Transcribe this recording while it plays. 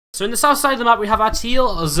So in the south side of the map we have our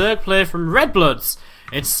teal Zerg player from Red Bloods.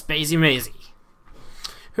 It's SpazyMazy,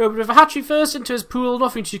 who opened with a hatchery first into his pool,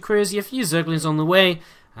 nothing too crazy, a few Zerglings on the way,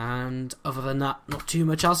 and other than that, not too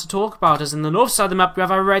much else to talk about. As in the north side of the map we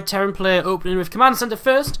have our red Terran player opening with command center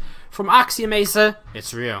first, from AxiomAcer,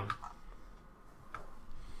 it's Ryung.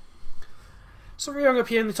 So Ryung up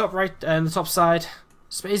here in the top right, the top side,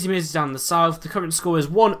 SpazyMazy down in the south. The current score is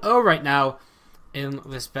 1-0 right now in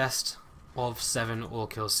this best of 7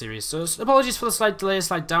 all-kill series. So apologies for the slight delay,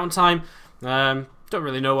 slight downtime. Don't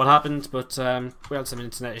really know what happened, but we had some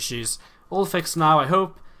internet issues. All fixed now, I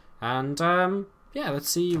hope. And yeah, let's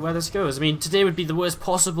see where this goes. I mean, today would be the worst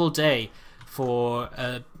possible day for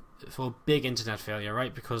big internet failure,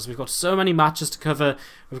 right? Because we've got so many matches to cover.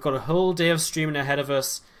 We've got a whole day of streaming ahead of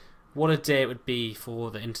us. What a day it would be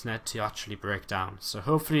for the internet to actually break down. So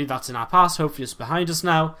hopefully that's in our past. Hopefully it's behind us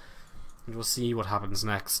now, and we'll see what happens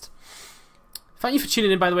next. Thank you for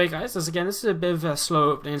tuning in, by the way, guys. As again, this is a bit of a slow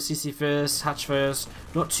opening. CC first, hatch first.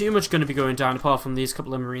 Not too much going to be going down apart from these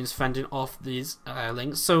couple of Marines fending off these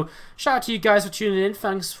links. So shout out to you guys for tuning in.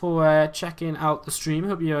 Thanks for checking out the stream.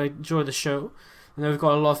 Hope you enjoy the show. I know we've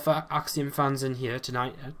got a lot of Axiom fans in here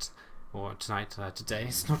tonight. Today.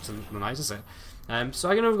 It's not tonight, is it? So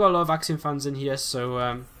I know we've got a lot of Axiom fans in here. So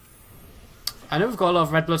I know we've got a lot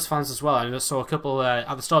of Red Bloods fans as well. I saw a couple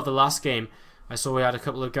at the start of the last game. I saw we had a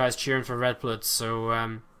couple of guys cheering for Red Bloods, so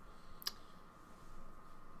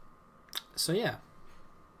yeah.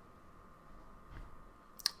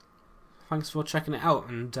 Thanks for checking it out,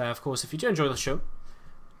 and of course, if you do enjoy the show,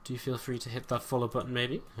 do feel free to hit that follow button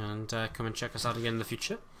maybe, and come and check us out again in the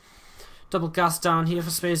future. Double gas down here for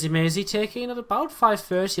SpazyMazy, taking at about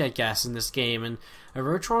 5:30, I guess, in this game, and a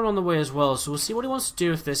Rotron on the way as well, so we'll see what he wants to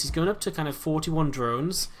do with this. He's going up to kind of 41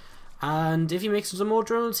 drones. And if he makes some more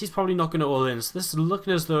drones, he's probably not going to all in. So this is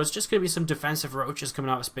looking as though it's just going to be some defensive roaches coming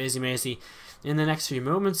out of SpazyMazy in the next few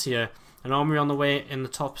moments here. An armory on the way in the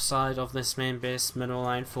top side of this main base mineral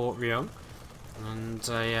line for Ryung. And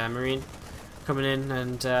a Marine coming in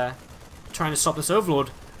and trying to stop this Overlord,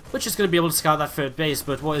 which is going to be able to scout that third base.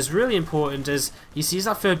 But what is really important is he sees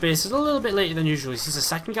that third base is a little bit later than usual. He sees a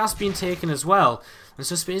second gas being taken as well. And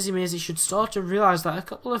so SpazyMazy should start to realise that a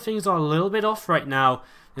couple of things are a little bit off right now.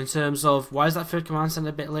 In terms of why is that third command center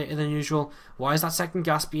a bit later than usual? Why is that second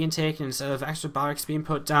gas being taken instead of extra barracks being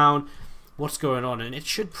put down? What's going on? And it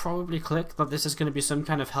should probably click that this is going to be some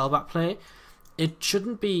kind of hellbat play. It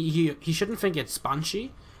shouldn't be. He shouldn't think it's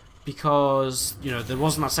Banshee, because you know there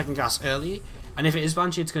wasn't that second gas early. And if it is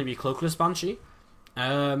Banshee, it's going to be cloakless Banshee.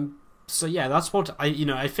 So yeah, that's what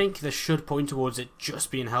I think this should point towards it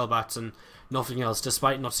just being hellbats and nothing else,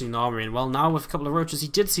 despite not seeing the armory. And well, now with a couple of roaches, he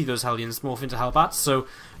did see those Hellions morph into hellbats, so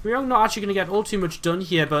Ryung not actually going to get all too much done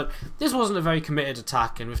here, but this wasn't a very committed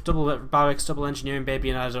attack, and with double barracks, double engineering bay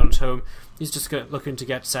being added onto home, he's just looking to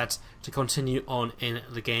get set to continue on in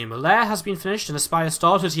the game. A lair has been finished, and a spire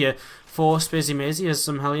started here for SpazyMazy as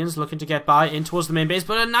some Hellions looking to get by in towards the main base,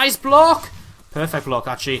 but a nice block! Perfect block,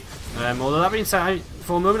 actually. Although that being said,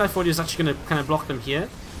 for a moment I thought he was actually going to kind of block them here.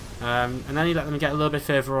 And then he let them get a little bit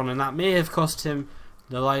further on, and that may have cost him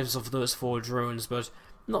the lives of those 4 drones, but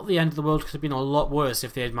not the end of the world. Could have been a lot worse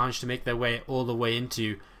if they had managed to make their way all the way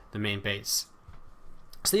into the main base.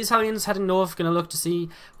 So these Hellions heading north, going to look to see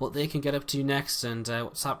what they can get up to next, and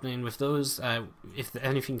what's happening with those, if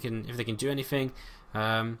they can do anything.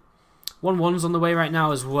 1-1's on the way right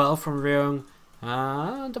now as well from Ryung.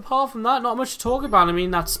 And apart from that, not much to talk about. I mean,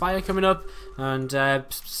 that Spire coming up, and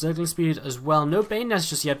circling speed as well. No Bane Nest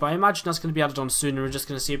just yet, but I imagine that's going to be added on soon, and we're just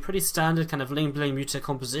going to see a pretty standard kind of Bling Bling Muta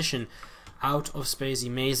composition out of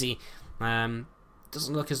SpazyMazy.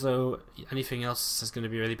 Doesn't look as though anything else is going to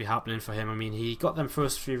really be happening for him. I mean, he got them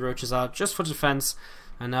first 3 roaches out just for defense,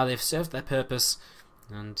 and now they've served their purpose.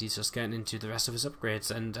 And he's just getting into the rest of his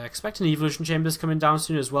upgrades, and expecting evolution chambers coming down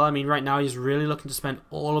soon as well. I mean, right now he's really looking to spend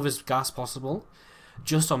all of his gas possible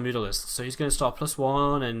just on Mutalisks. So he's going to start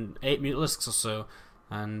 +1 and 8 Mutalisks or so,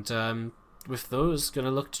 and with those, going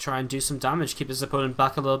to look to try and do some damage, keep his opponent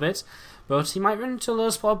back a little bit. But he might run into a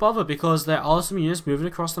little spot of bother, because there are some units moving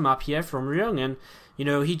across the map here from Ryung, and you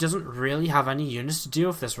know, he doesn't really have any units to deal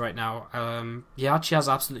with this right now. He actually has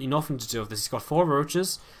absolutely nothing to do with this. He's got 4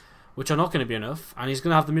 roaches, which are not going to be enough, and he's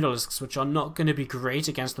going to have the Mutalisks, which are not going to be great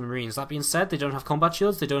against the Marines. That being said, they don't have combat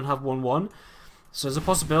shields, they don't have 1-1, so there's a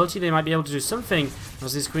possibility they might be able to do something,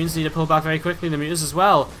 as these Queens need to pull back very quickly, the Mutas as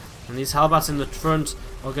well, and these Hellbats in the front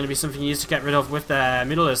are going to be something used to get rid of with their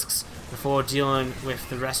Mutalisks before dealing with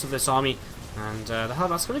the rest of this army. And the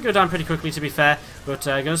Hellbat's going to go down pretty quickly, to be fair, but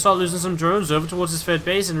going to start losing some drones over towards his third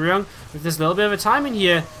base, and Ryung, with this little bit of a timing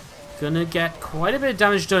here, gonna get quite a bit of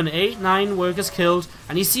damage done. 8-9 workers killed,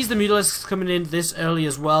 and he sees the Mutalisks coming in this early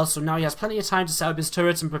as well, so now he has plenty of time to set up his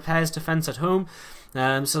turrets and prepare his defense at home,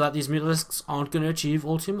 so that these Mutalisks aren't going to achieve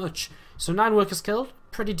all too much. So 9 workers killed,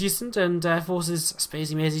 pretty decent, and forces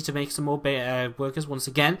SpazyMazy to make some more workers once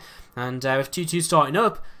again, and with 2-2 starting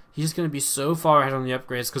up, he's going to be so far ahead on the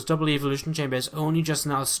upgrades, because double evolution chamber is only just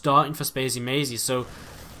now starting for SpazyMazy, so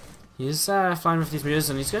he's flying with these mutas,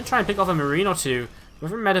 and he's going to try and pick off a marine or two.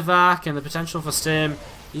 With a medevac and the potential for stim,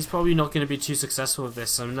 he's probably not going to be too successful with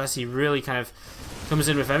this unless he really kind of comes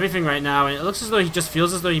in with everything right now. And it looks as though he just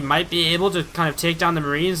feels as though he might be able to kind of take down the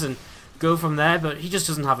marines and go from there, but he just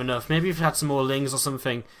doesn't have enough. Maybe if he had some more lings or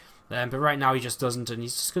something, but right now he just doesn't, and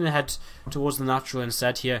he's just going to head towards the natural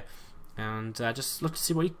instead here. And just look to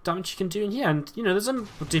see what damage he can do in here. And, you know, there's a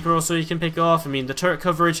deeper also you can pick off. I mean, the turret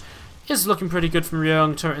coverage is looking pretty good from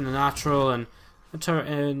Ryung, turret in the natural, and a turret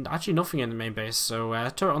in, actually nothing in the main base, so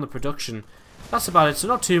turret on the production. That's about it, so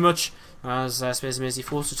not too much, as SpazyMazy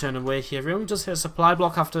forced to turn away here. Ryung does hit a supply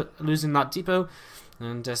block after losing that depot,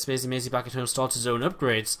 and SpazyMazy back at home starts his own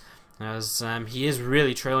upgrades, as he is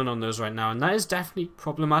really trailing on those right now, and that is definitely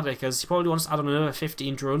problematic, as he probably wants to add on another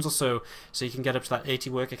 15 drones or so he can get up to that 80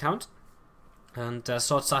 worker count. And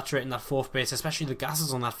start saturating that 4th base, especially the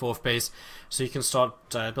gases on that 4th base, so you can start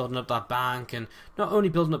building up that bank, and not only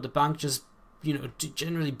building up the bank, just, you know,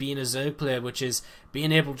 generally being a Zerg player, which is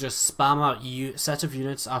being able to just spam out set of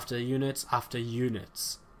units after units after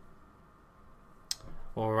units.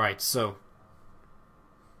 Alright, so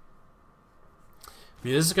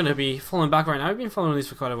this is going to be falling back right now. I've been following these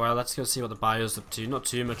for quite a while. Let's go see what the bio's up to. Not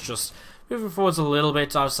too much, just moving forwards a little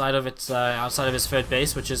bit outside of its outside of his 3rd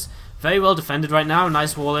base, which is very well defended right now.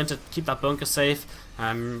 Nice wall in to keep that bunker safe.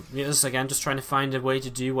 This again just trying to find a way to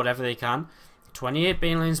do whatever they can. 28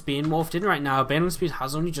 Banelings being morphed in right now. Baneling speed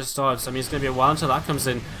has only just started, so I mean it's going to be a while until that comes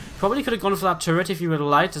in. Probably could have gone for that turret if you would have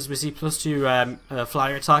liked, as we see +2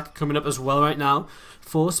 flyer attack coming up as well right now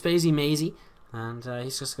for SpazyMazy. And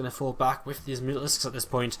he's just going to fall back with these Mutalisks at this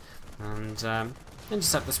point, and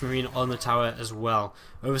intercept this marine on the tower as well.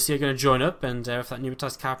 Overseer going to join up, and if that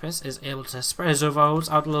Pneumatized Carapace is able to spread his overholds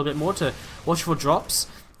out a little bit more to watch for drops,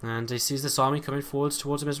 and he sees this army coming forwards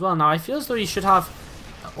towards him as well. Now I feel as though he should have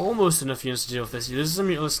almost enough units to deal with this. He loses a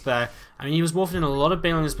Mutalisk there. I mean, he was morphing in a lot of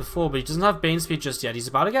Banelings before, but he doesn't have Bane speed just yet. He's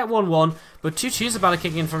about to get 1-1, but 2-2 is about to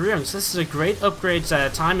kick in for Ryung, so this is a great upgrade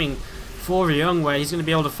timing for Ryung, where he's going to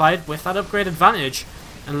be able to fight with that upgrade advantage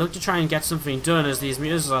and look to try and get something done, as these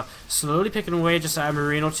mutas are slowly picking away just at a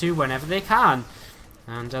marine or two whenever they can.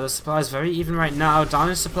 And the supply is very even right now. Down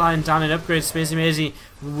in supply and down in upgrades. SpazyMazy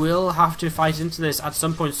will have to fight into this at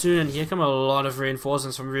some point soon, and here come a lot of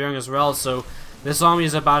reinforcements from Ryung as well, so this army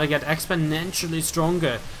is about to get exponentially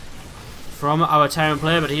stronger from our Terran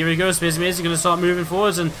player. But here we go, SpazyMazy going to start moving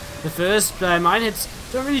forwards, and the first mine hits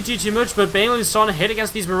don't really do too much, but Baneling's starting to hit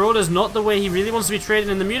against these Marauders, not the way he really wants to be trading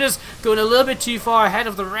in the mutas, going a little bit too far ahead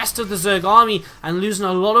of the rest of the Zerg army, and losing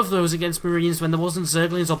a lot of those against Marines when there wasn't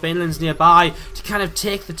Zerglings or Banelings nearby to kind of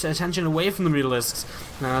take the attention away from the Mutalisks.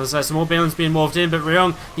 Now there's some more Banelings being morphed in, but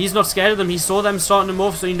Ryung, he's not scared of them. He saw them starting to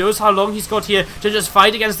morph, so he knows how long he's got here to just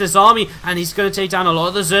fight against this army, and he's going to take down a lot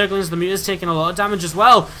of the Zerglings. The mutas taking a lot of damage as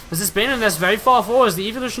well, as this Baneling that's very far forward, the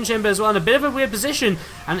Evolution Chamber as well, in a bit of a weird position.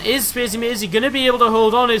 And is SpazyMazy going to be able to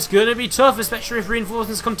hold on? It's going to be tough, especially if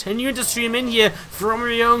reinforcements continuing to stream in here from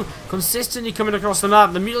Ryung, consistently coming across the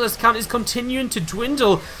map. The Mutalisk count is continuing to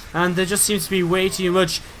dwindle, and there just seems to be way too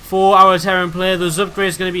much for our Terran player. Those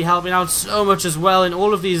upgrades are going to be helping out so much as well in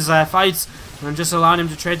all of these fights, and just allowing him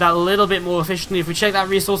to trade that a little bit more efficiently. If we check that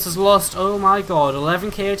resources lost, oh my god,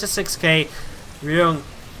 11k to 6k. Ryung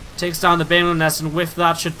takes down the Baneling nest, and with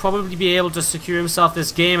that should probably be able to secure himself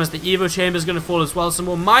this game, as the Evo Chamber is going to fall as well. Some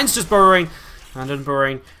more mines just burrowing and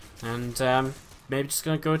unburrowing, and maybe just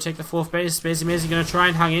going to go take the 4th base. SpazyMazy going to try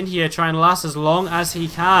and hang in here, try and last as long as he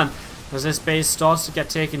can, as this base starts to get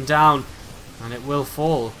taken down, and it will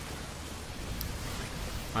fall.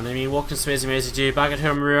 And I mean, what can SpazyMazy do? Back at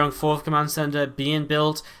home, Ryung, 4th command center being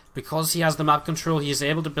built. Because he has the map control, he is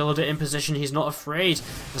able to build it in position. He's not afraid.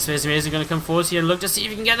 The SpazyMazy are going to come forward here and look to see if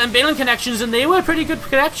he can get them Baneling connections, and they were pretty good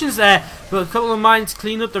connections there. But a couple of mines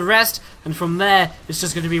clean up the rest, and from there, it's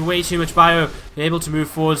just going to be way too much bio. They're able to move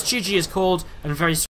forwards. GG is called, and very